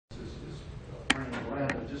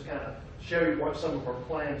kind of show you what some of our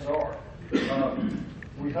plans are.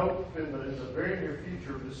 We hope in the very near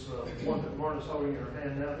future, this one that Marna's holding in her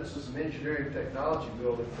hand now, this is an engineering technology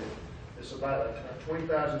building. It's about a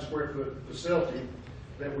 20,000 square foot facility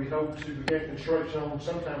that we hope to begin construction on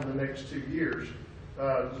sometime in the next 2 years.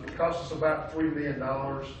 It costs us about $3 million,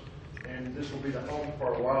 and this will be the home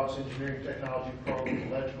for our wireless engineering technology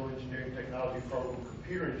program, electrical engineering technology program,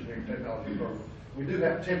 computer engineering technology program. We do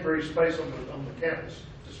have temporary space on the campus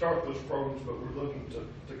to start those programs, but we're looking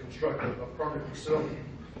to construct a permanent facility.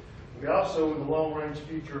 We also, in the long-range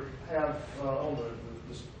future, have on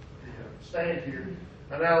the stand here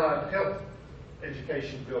an allied health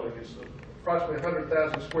education building. It's approximately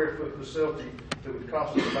 100,000 square foot facility that would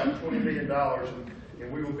cost us about $20 million,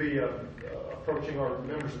 and we will be approaching our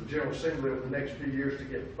members of the General Assembly over the next few years to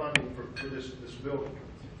get funding for this building.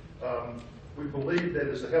 We believe that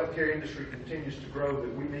as the healthcare industry continues to grow,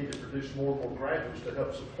 that we need to produce more and more graduates to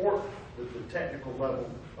help support the technical level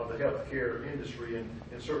of the healthcare industry, and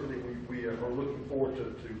certainly we are looking forward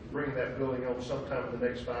to bringing that building on sometime in the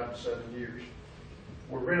next 5 to 7 years.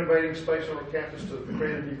 We're renovating space on our campus to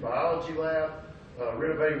create a new biology lab,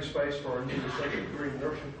 renovating space for our new essential degree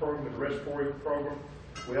nursing program and respiratory program.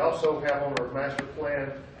 We also have on our master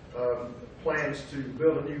plan plans to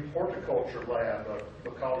build a new horticulture lab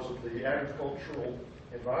because of the agricultural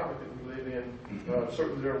environment that we live in.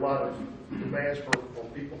 Certainly there are a lot of demands for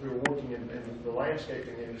people who are working in the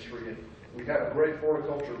landscaping industry, and we have a great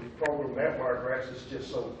horticulture program at Wiregrass. It's just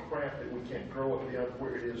so cramped that we can't grow it beyond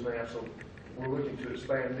where it is now, so we're looking to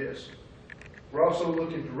expand this. We're also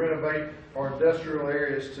looking to renovate our industrial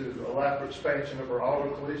areas to allow for expansion of our auto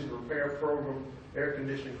collision repair program, air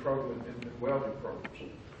conditioning program, and welding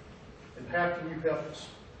programs. And how can you help us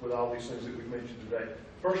with all these things that we've mentioned today?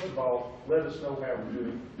 First of all, let us know how we're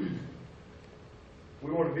doing.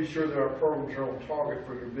 We want to be sure that our programs are on target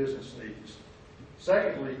for your business needs.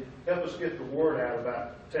 Secondly, help us get the word out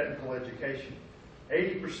about technical education.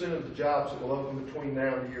 80% of the jobs that will open between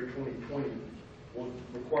now and the year 2020 will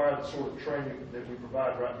require the sort of training that we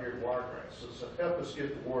provide right here at Wiregrass. So help us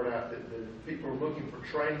get the word out that if people are looking for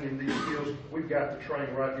training in these skills, we've got the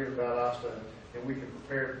training right here at Valdosta, and we can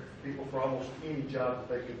prepare people for almost any job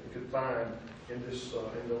that they could find in this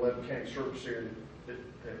in the 11 county service area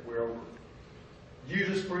that we're over. Use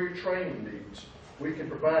us for your training needs. We can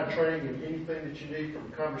provide training in anything that you need,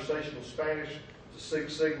 from conversational Spanish to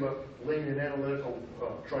Six Sigma, lean and analytical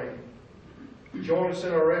training. Join us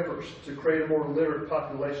in our efforts to create a more literate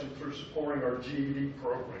population through supporting our GED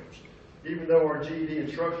programs. Even though our GED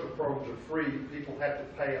instructional programs are free, people have to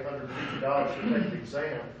pay $150 to take the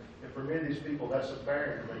exam. And for many of these people, that's a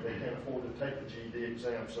barrier. They can't afford to take the GED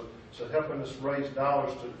exam. So helping us raise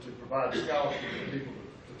dollars to provide scholarships for people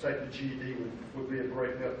to take the GED would be a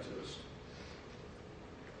great help to us.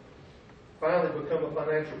 Finally, become a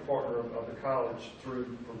financial partner of the college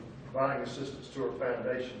through providing assistance to our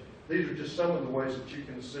foundation. These are just some of the ways that you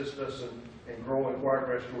can assist us in growing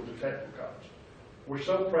Wiregrass Georgia Technical College. We're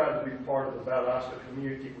so proud to be part of the Valdosta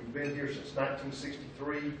community. We've been here since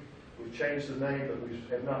 1963. We've changed the name, but we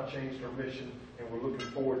have not changed our mission, and we're looking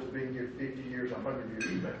forward to being here 50 years, 100 years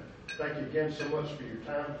from now. Thank you again so much for your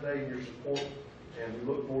time today and your support, and we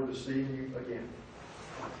look forward to seeing you again.